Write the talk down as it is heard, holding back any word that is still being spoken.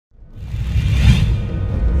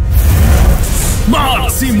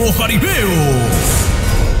máximo jaripeo.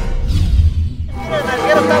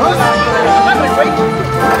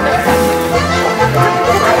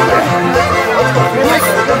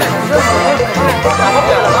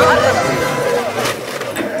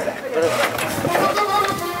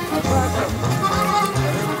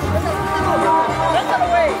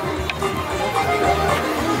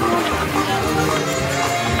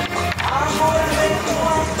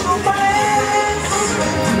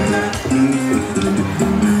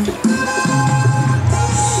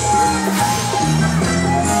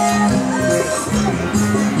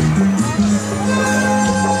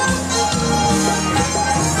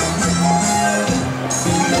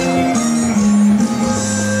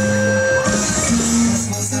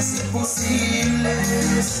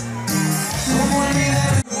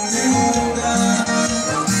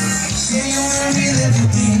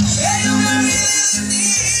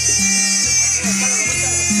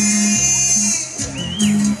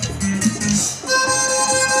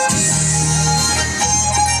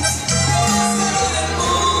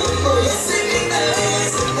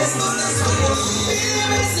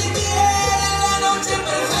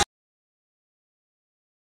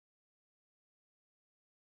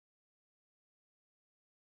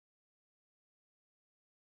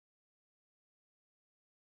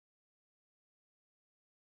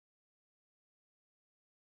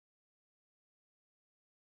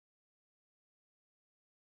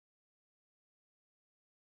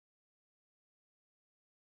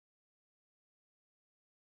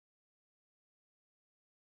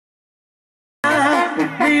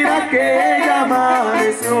 Mira que ella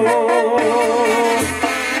amaneció.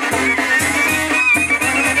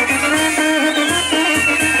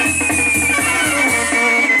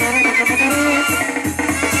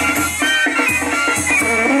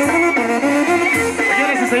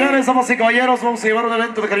 Señoras y señores, damas y caballeros, vamos a llevar un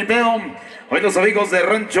evento de jaripeo. Hoy los amigos de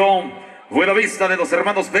Rancho, Buena Vista, de los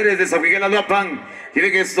hermanos Perez de San Miguel Alapan,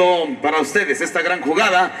 tienen esto para ustedes, esta gran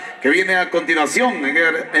jugada que viene a continuación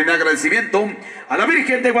en agradecimiento a la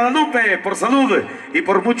Virgen de Guadalupe por salud y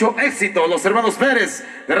por mucho éxito. Los hermanos Perez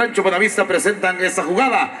de Rancho Buena Vista presentan esta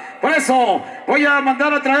jugada. Por eso voy a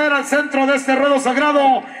mandar a traer al centro de este ruedo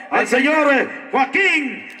sagrado al señor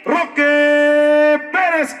Joaquín Roque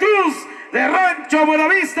Pérez Cruz de Rancho Buena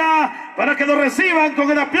Vista, para que lo reciban con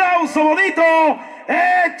el aplauso bonito.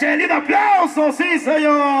 ¡Échenle un aplauso! ¡Sí,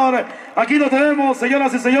 señor! Aquí lo tenemos,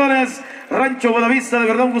 señoras y señores. Rancho Buena Vista, de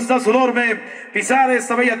verdad un gustazo enorme pisar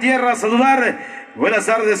esta bella tierra, saludar. Buenas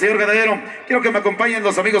tardes, señor ganadero. Quiero que me acompañen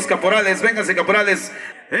los amigos caporales. Vénganse, caporales.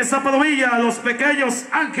 Esta palomilla, los pequeños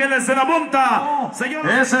ángeles de la monta. Señor,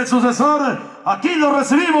 es el sucesor. Aquí lo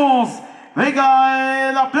recibimos.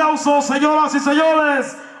 Venga el aplauso, señoras y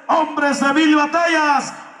señores. Hombres de mil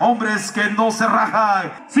batallas, hombres que no se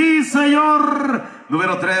rajan. Sí, señor.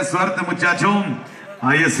 Número 3, suerte, muchacho.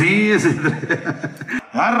 Ahí sí.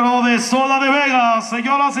 Carro de Sola de Vega,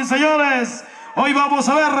 señoras y señores. Hoy vamos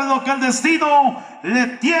a ver lo que el destino le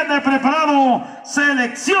tiene preparado.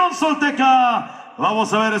 Selección Solteca.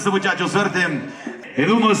 Vamos a ver a este muchacho, suerte.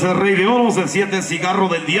 El 1 es el Rey de Oros, el 7 es Cigarro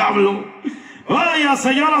del Diablo. Vaya,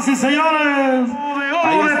 señoras y señores. De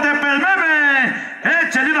oro de Tepelmeme.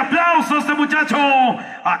 Échale un aplauso a este muchacho.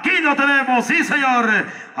 Aquí lo tenemos, sí, señor.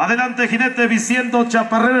 Adelante, jinete, vistiendo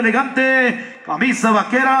chaparrero elegante, camisa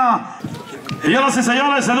vaquera. Señoras y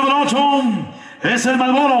señores, el número 8 es el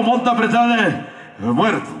Malboro, monta apretada,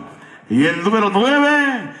 muerto. Y el número 9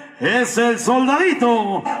 es el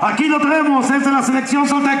Soldadito. Aquí lo tenemos, es de la selección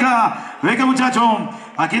Solteca. Venga, muchacho,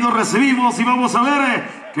 aquí lo recibimos y vamos a ver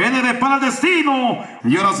qué le depara el destino.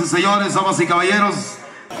 Señoras y señores, damas y caballeros.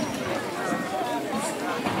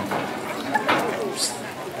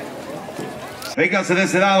 Vénganse de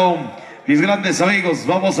ese lado, mis grandes amigos.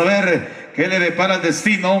 Vamos a ver qué le depara el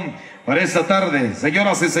destino para esta tarde.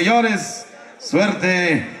 Señoras y señores,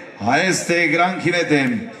 suerte a este gran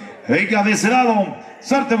jinete. Venga de ese lado,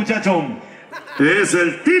 suerte, muchacho. Es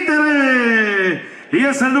el Títere y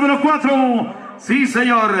es el número 4. Sí,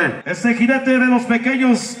 señor. Este jinete de los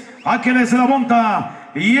pequeños ángeles de la monta.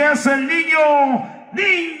 Y es el niño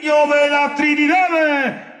de la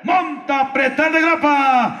Trinidad. Monta Pretal de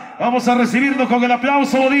Grapa. Vamos a recibirlo con el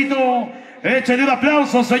aplauso bonito. Échenle un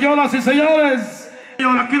aplauso, señoras y señores.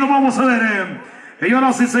 Aquí lo vamos a ver,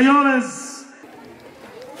 señoras y señores.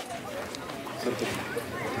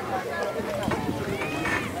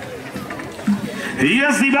 Y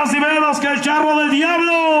es ni más ni menos que el Charro del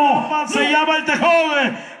Diablo. Se llama el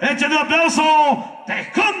Tejón. Échenle un aplauso.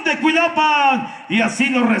 Tejón de Cuilapan. Y así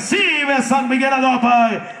lo recibe San Miguel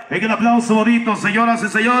Alapan. Venga el aplauso bonito, señoras y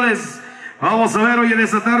señores. Vamos a ver hoy en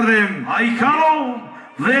esta tarde. Ahijado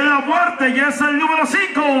de la muerte, ya es el número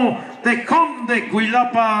 5 de Conde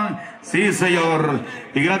Cuilapan. Sí, señor.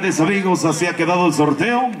 Y grandes amigos, así ha quedado el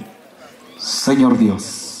sorteo. Señor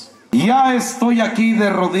Dios, ya estoy aquí de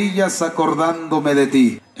rodillas acordándome de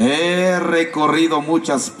ti. He recorrido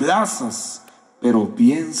muchas plazas, pero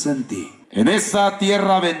pienso en ti. En esta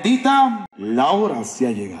tierra bendita, la hora se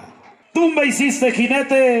ha llegado. Tú me hiciste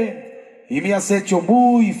jinete y me has hecho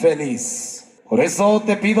muy feliz. Por eso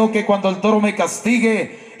te pido que cuando el toro me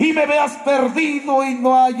castigue y me veas perdido y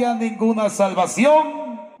no haya ninguna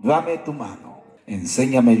salvación, dame tu mano,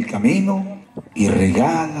 enséñame el camino y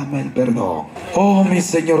regálame el perdón. Oh, mi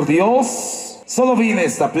Señor Dios, solo vine a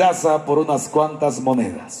esta plaza por unas cuantas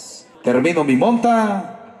monedas. Termino mi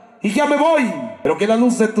monta y ya me voy, pero que la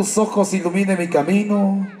luz de tus ojos ilumine mi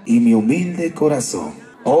camino y mi humilde corazón.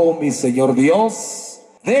 Oh, mi Señor Dios,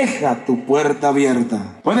 deja tu puerta abierta.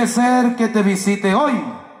 Puede ser que te visite hoy,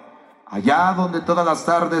 allá donde todas las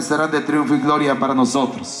tardes serán de triunfo y gloria para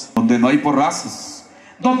nosotros, donde no hay porrazos,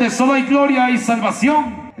 donde solo hay gloria y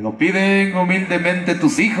salvación. Te lo piden humildemente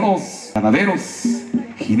tus hijos, ganaderos,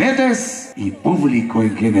 jinetes y público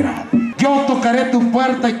en general. Yo tocaré tu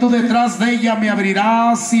puerta y tú detrás de ella me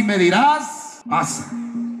abrirás y me dirás: pasa,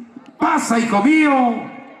 pasa, hijo mío,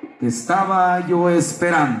 te estaba yo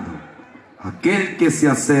esperando. Aquel que se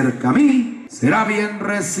acerca a mí será bien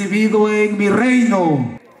recibido en mi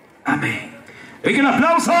reino. Amén. ¡Venga el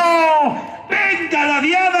aplauso! ¡Venga la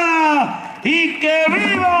diana! ¡Y que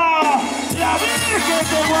viva la Virgen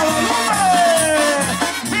de Guadalupe!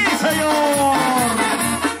 ¡Sí, señor!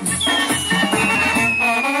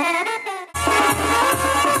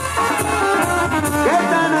 ¿Qué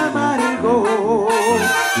tan amargo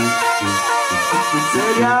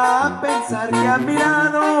sería pensar que a mi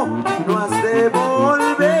lado no has de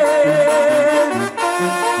volver?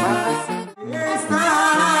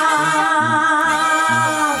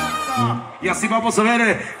 Y así vamos a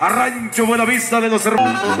ver a Rancho Buena Vista de los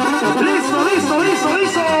hermanos. ¡Listo, listo, listo,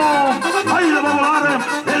 listo! ¡Ahí le va a volar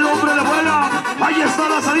el hombre de Buena! ¡Ahí está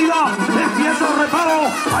la salida! ¡Empieza el reparo!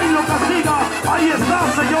 ¡Ahí lo castiga! ¡Ahí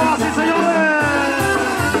está, señoras y señores!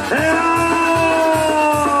 ¡Era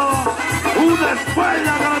una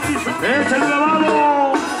escuela garantizada! ¡Échale la mano!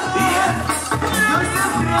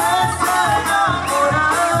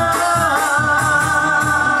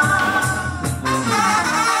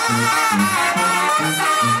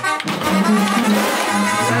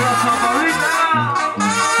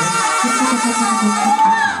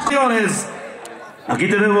 Señores, aquí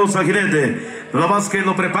tenemos al jinete. Nada más que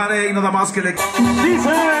lo prepare y nada más que le...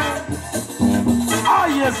 Dice...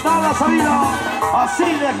 Ahí está la salida. Así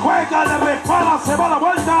le juega, le repara, se va la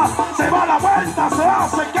vuelta, se va la vuelta, se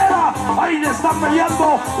hace, queda. Ahí le está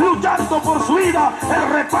peleando, luchando por su vida.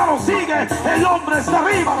 El reparo sigue, el hombre está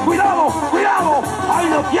arriba. Cuidado, cuidado. Ahí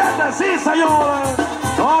lo tiene, sí, señores.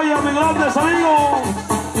 Oye, mis grandes amigos.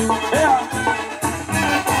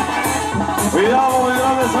 Cuidado, mis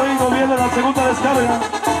grandes amigos. Viene la segunda descarga.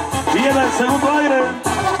 Viene el segundo aire.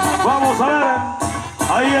 Vamos a ver.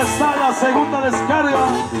 Ahí está la segunda descarga,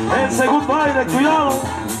 el segundo aire, cuidado,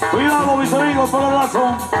 cuidado mis amigos, pon el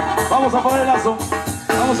lazo, vamos a poner el lazo,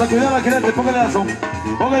 vamos a cuidar al jinete, póngale el lazo,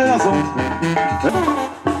 póngale el lazo,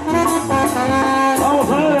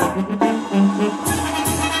 vamos a ver,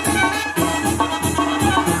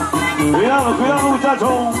 cuidado, cuidado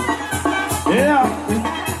muchachos, yeah.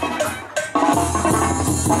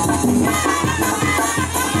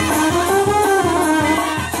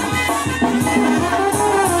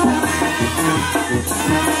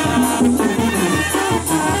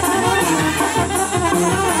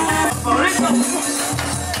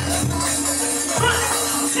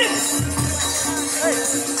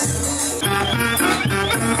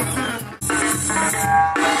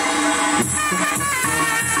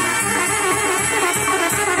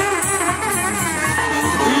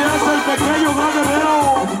 Pequeño gran guerrero,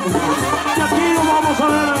 y aquí lo vamos a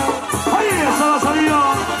ver. Ahí está la salida,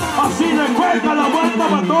 así le juega la vuelta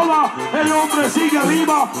Patola. El hombre sigue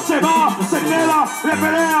arriba, se va, se queda, le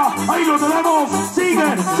pelea. Ahí lo tenemos,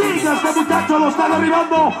 sigue, sigue. Este muchacho lo está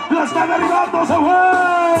derribando, se fue.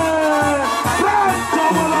 Rancho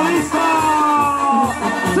Buena Vista,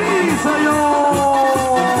 sí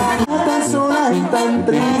señor. Tan sola y tan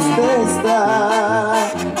triste está.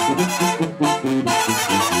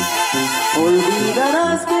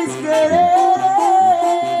 Olvidarás mis quereres.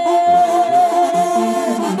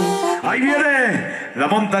 Ahí viene la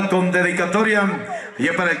monta con dedicatoria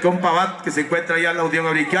allá para el compa Bat, que se encuentra allá en la Unión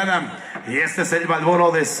Americana. Y este es el Balboro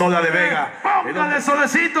de Sola de Vega. Póngale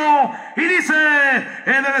solecito y dice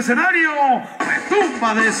en el escenario: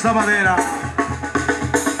 retumba de esa madera.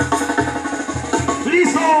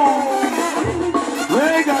 ¡Listo!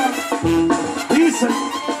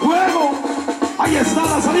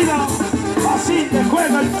 salida. Así que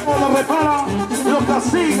juega el toro, lo repara, lo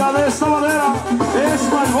castiga de esta manera. Es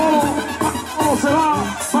Malboro. Malboro se va,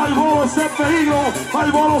 Malboro está en peligro,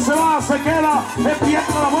 Malboro se va, se queda,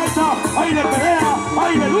 empieza la vuelta, ahí le pelea,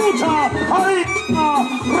 ahí le lucha, ahí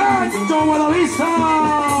Rancho, Buena Vista.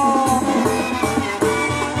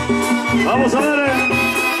 Vamos a ver,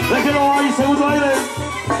 déjelo, hay segundo aire,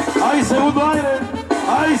 hay segundo aire,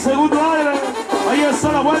 hay segundo aire, ahí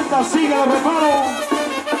está la vuelta, sigue el reparo,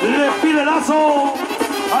 le pide lazo,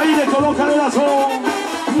 ahí le coloca el lazo.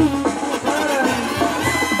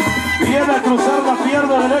 Viene a cruzar la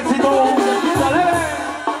pierna del éxito.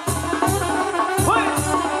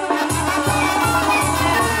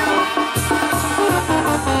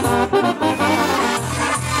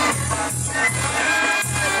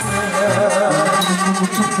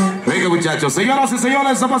 Venga, muchachos, señoras y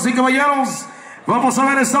señores, damas y caballeros, vamos a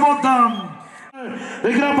ver esta monta.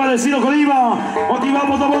 El gran parecido con Iba.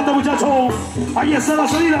 Motivamos la vuelta, muchachos. Ahí está la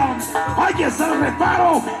salida. Ahí está el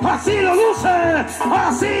reparo. Así lo luce.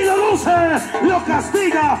 Así lo luce. Lo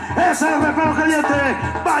castiga. Ese es el reparo caliente.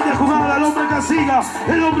 Vaya jugada. El hombre castiga.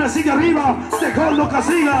 El hombre sigue arriba. Tejón lo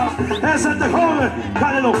castiga. Es el Tejón.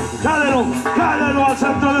 Cálelo. Cálelo. Cálelo al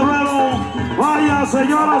centro de nuevo. Vaya,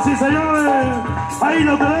 señoras y señores. Ahí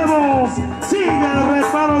lo tenemos. Sigue el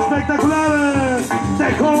reparo espectacular.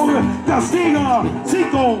 Tejón castiga.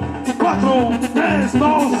 5, 4, 3,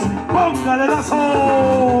 2, póngale lazo,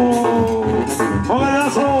 póngale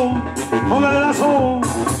lazo, póngale lazo,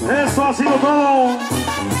 eso ha sido todo,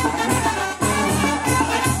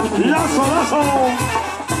 lazo, lazo,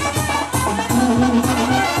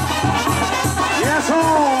 y eso,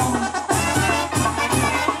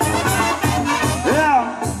 vea,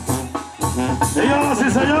 señoras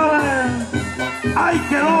y señores, ahí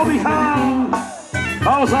quedó mija.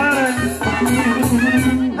 Vamos a ver.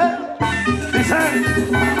 Dice.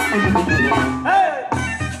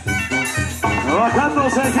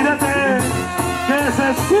 Bajándose el jinete. Que se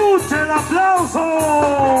escuche el aplauso.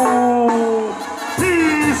 Sí,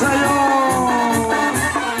 señor.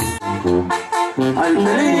 Al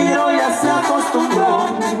peligro ya se acostumbró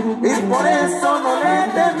y por eso no le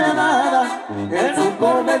teme a nada. En su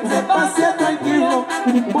comer se pasea tranquilo.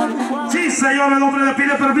 Sí, señor, el hombre le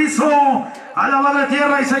pide permiso a la madre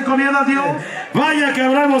tierra y se encomienda a Dios. Vaya que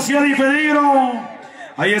habrá emoción y peligro.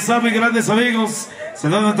 Ahí están mis grandes amigos.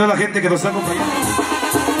 Saludos a toda la gente que nos está acompañando.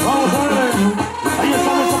 Vamos a ver. Ahí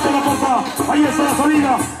está el saque de la puerta. Ahí está la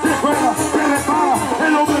salida. Se juega, se repara.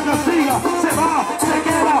 El hombre castiga. Se va, se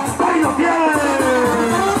queda. Ahí lo tiene.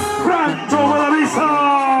 Rancho, Buena Vista.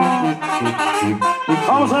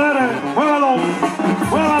 Vamos a ver. Muévalo.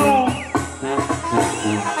 Muévalo.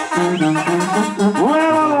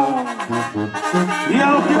 Muévalo. Ya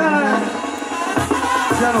lo tiene.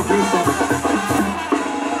 Ya lo quiso.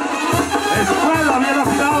 Escuela bien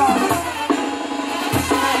afilada.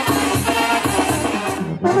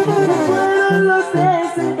 Fueron los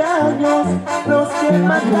desengaños los que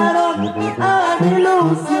mataron a mi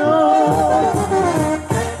ilusión.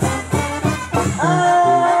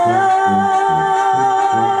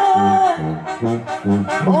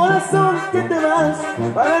 Corazón que te vas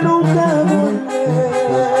para nunca volver.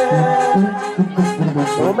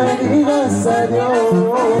 No me digas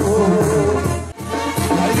adiós.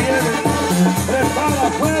 Ahí viene, prepara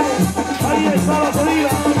fuego, ahí está la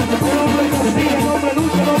salida, el hombre castiga, el hombre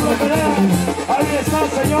lucha, el hombre pelea, ahí está,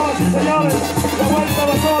 señoras y señores, la vuelta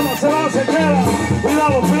de todos, se va, se queda,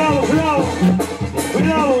 cuidado, cuidado, cuidado,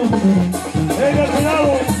 cuidado, venga, cuidado,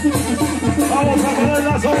 vamos a poner el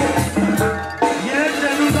lazo, y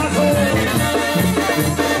échale un lazo.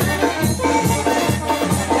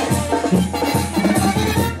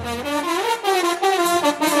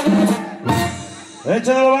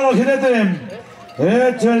 Échale la mano al jinete.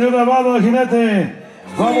 Échale una mano al jinete.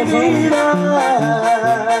 Vamos a ver.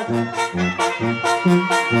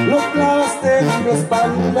 Lo clavaste en mi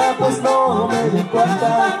espalda, pues no me di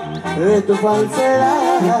cuenta de tu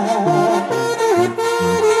falsedad.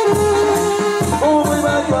 ¿Cómo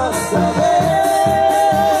iba yo a saber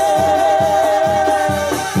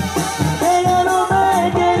que ya no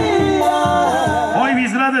me quería? Hoy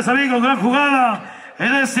mis grandes amigos, gran jugada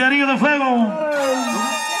en este anillo de fuego.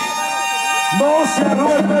 No se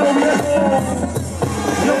arrobe el pelo viejo.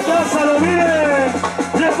 Y en casa lo mire.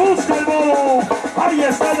 Le busca el modo. Ahí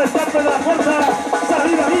está el destape de la puerta.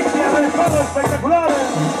 Salida limpia, reparo espectacular.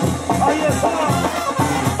 Ahí está.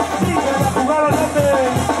 Sigue la jugada grande.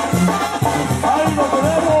 Ahí lo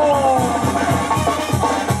tenemos.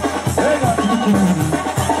 Venga.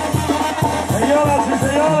 Señoras y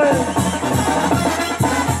señores.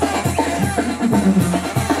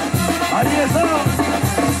 Ahí está.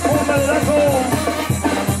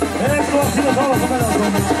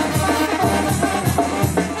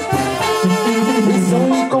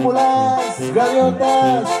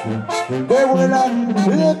 gaviotas que vuelan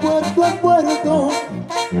de puerto a puerto.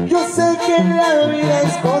 Yo sé que la vida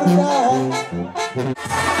es corta.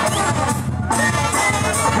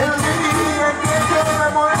 El día que yo me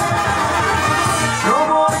muera, no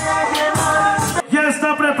voy a llevar. Ya está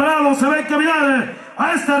preparado, se ve caminar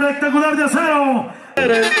a este rectangular de acero.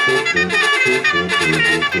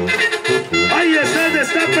 Ahí está el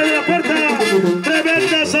destape de la puerta.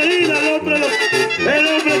 Tremenda salida, el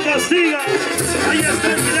hombre castiga. Ahí está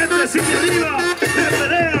el jinete sin arriba, de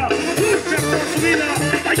pelea, lucha por su vida.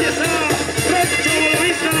 Ahí está Rancho,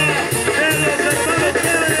 Vista de los hermanos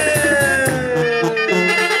Perez.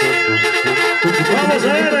 Vamos a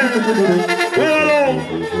ver, cuérdalo.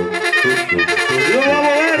 Lo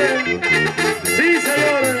vamos a ver. Sí,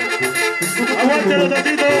 señores. Aguántelo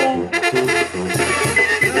tantito.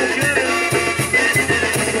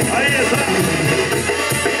 Ahí está.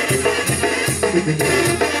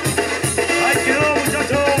 Ahí quedó,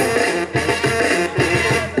 muchachos.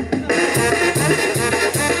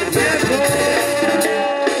 Tiempo.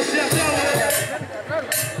 Se acabó.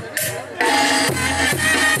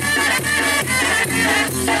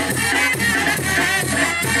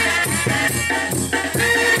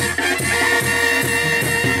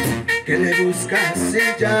 ¿Qué le buscas si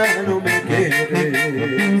ya no me quieres?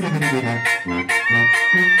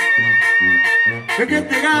 ¿De qué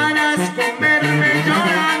te ganas comerme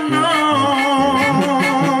llorando?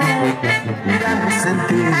 Mira mi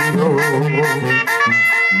sentido.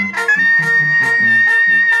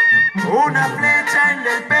 Una flecha en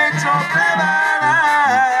el pecho clavada.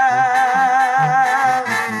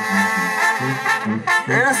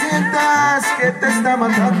 Que la sientas que te está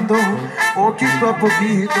matando poquito a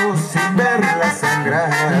poquito sin verla sangrar.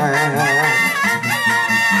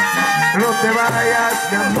 No te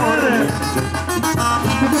vayas, mi amor.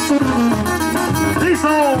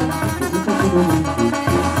 ¡Listo!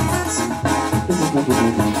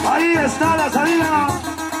 Ahí está la salida.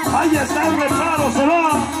 Ahí está el reparo. Se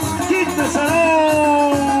va. Quíteselo.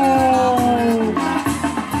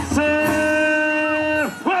 Se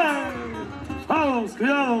fue. Vamos,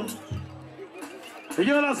 cuidado.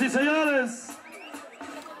 Señoras y señores,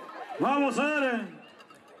 vamos a ver.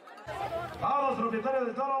 Vamos, propietario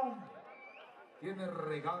del toro. Tiene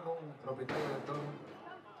regalo, propietario del toro.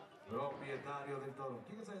 Propietario del toro.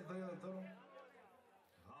 ¿Quién es el dueño del toro?